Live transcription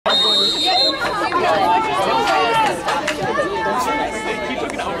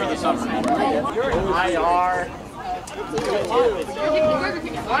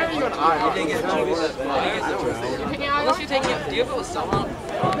Why are you an eye? You think it's unless you're taking it. Do you have a somehow? I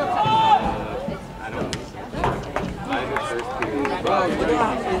don't know. I think it's first period.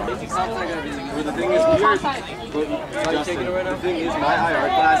 The thing is weird. Justin, the thing is my IR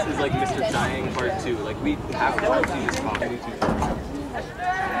class is like Mr. Chang part 2. Like we have to do this talk.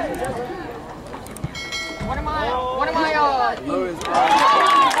 What am I?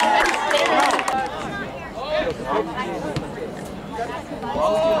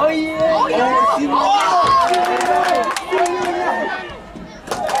 Oh yeah! Oh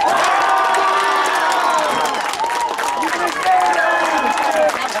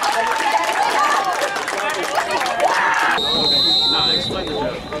Explain the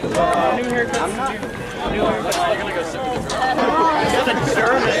joke. New haircut. I'm not. New haircut. I'm gonna go sit with the girl. You're the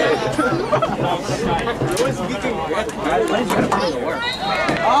German. Who is speaking French?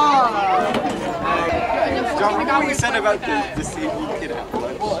 John, remember what you said about the disabled kid at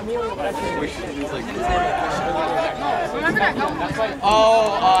lunch? We should use like this. Remember that?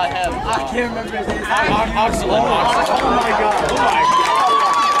 Oh, him. I can't remember his name. Oxalate. Oh my god.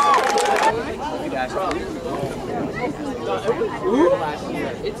 That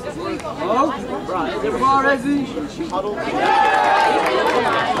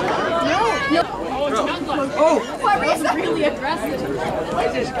was really aggressive. Why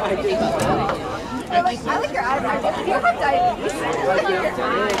is this guy doing that? I like your eyes. Do you have diabetes?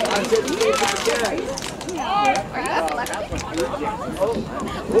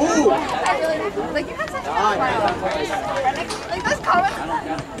 Ooh! I really like you have such power. Like those comments.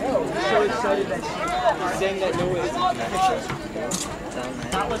 I'm so excited that she's saying that no way.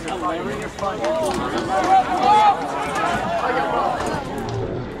 That was hilarious fun.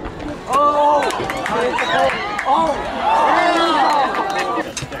 Oh!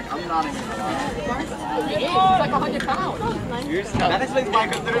 I'm not even. It's like 100 pounds. That explains why I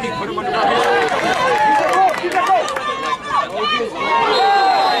could literally put him under my head.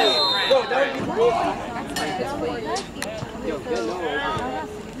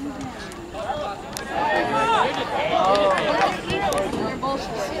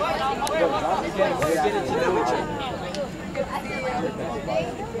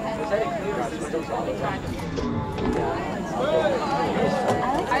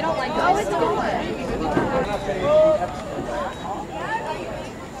 I don't like that. Oh, it's good.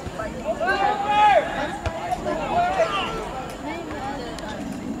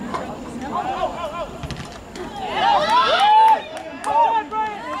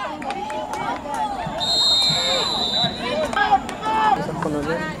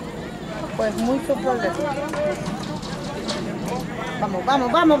 Pues muy sorprendente. Vamos,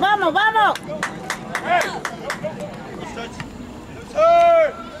 vamos, vamos, vamos, vamos.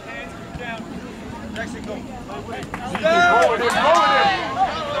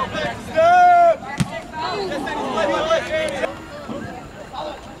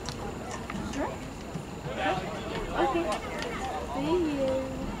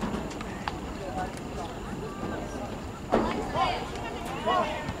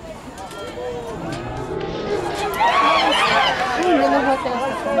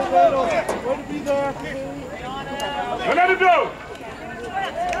 Let him go!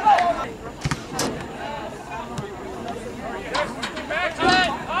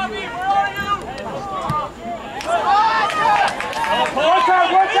 Bobby, where are you? One time!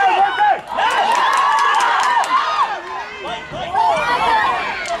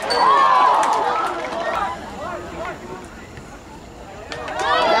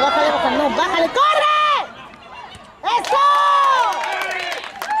 No, bájale, corre. ¡Eso!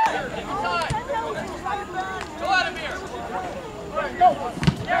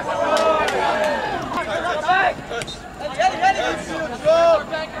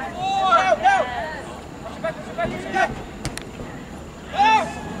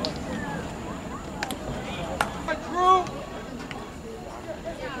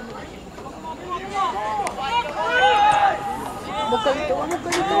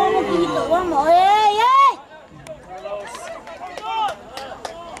 Vamos, ¡ey, ey!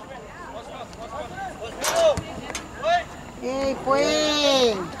 ¡Ey,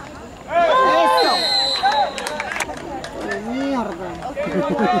 pues! ¡Eso! ¡Qué mierda!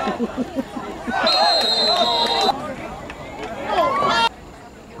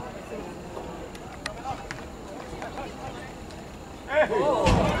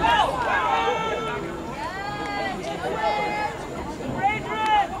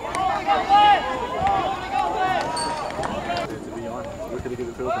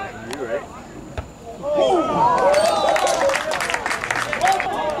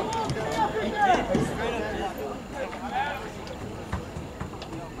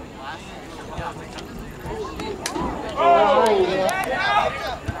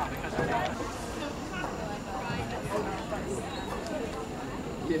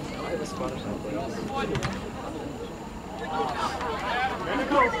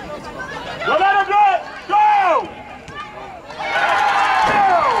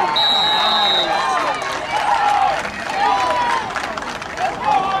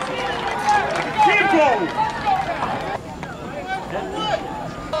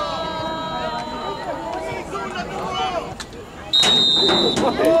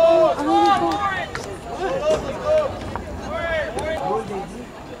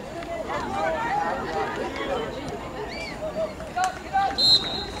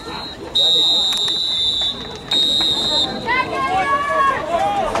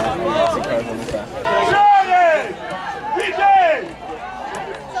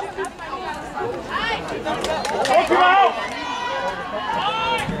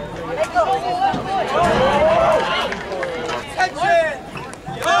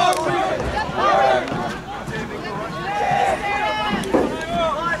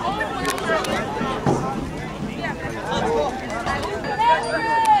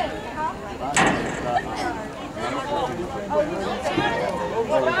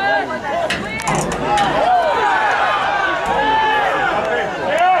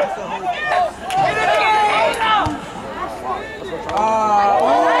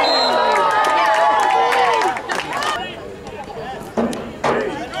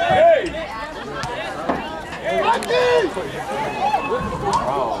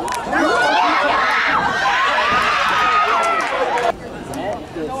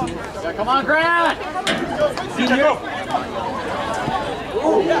 Come on, Grant! Senior!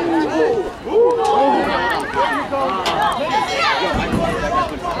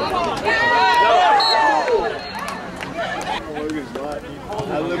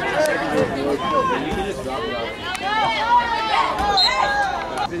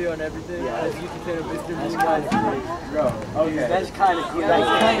 Video and everything. Yeah, as you can say, Mr. Mean guys. Bro, okay. That's kind of cool. That's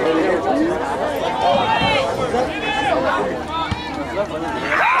kind of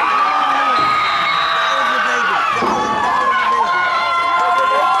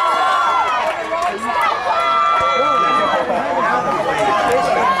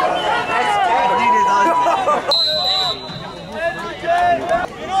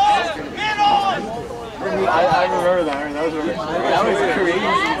I remember that. That was crazy.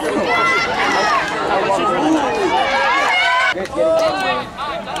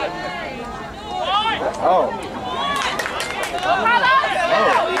 Oh.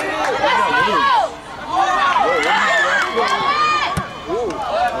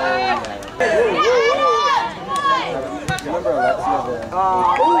 Remember Alexia there?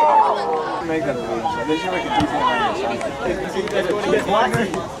 Make that a lead. They should make a decent line of shot.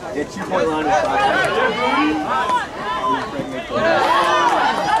 Yeah, 2-point line of shot.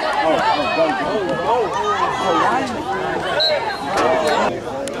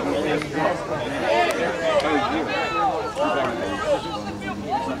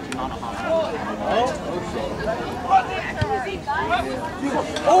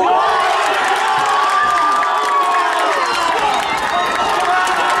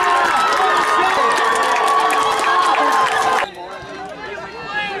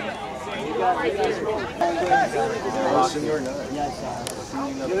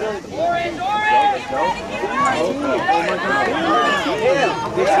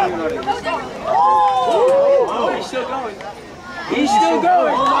 He's still going. He's still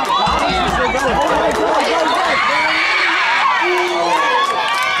going. Oh my God. He's still going.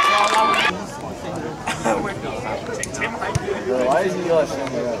 Oh my God. Why is he yelling?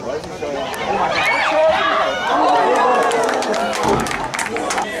 Why is he showing up? Oh my God.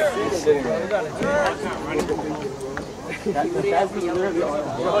 He's sitting there. That's literally all.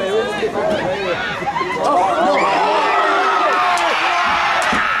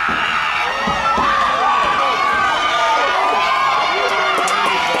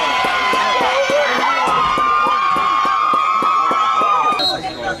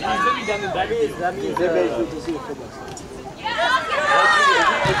 That means they're basically just see a football.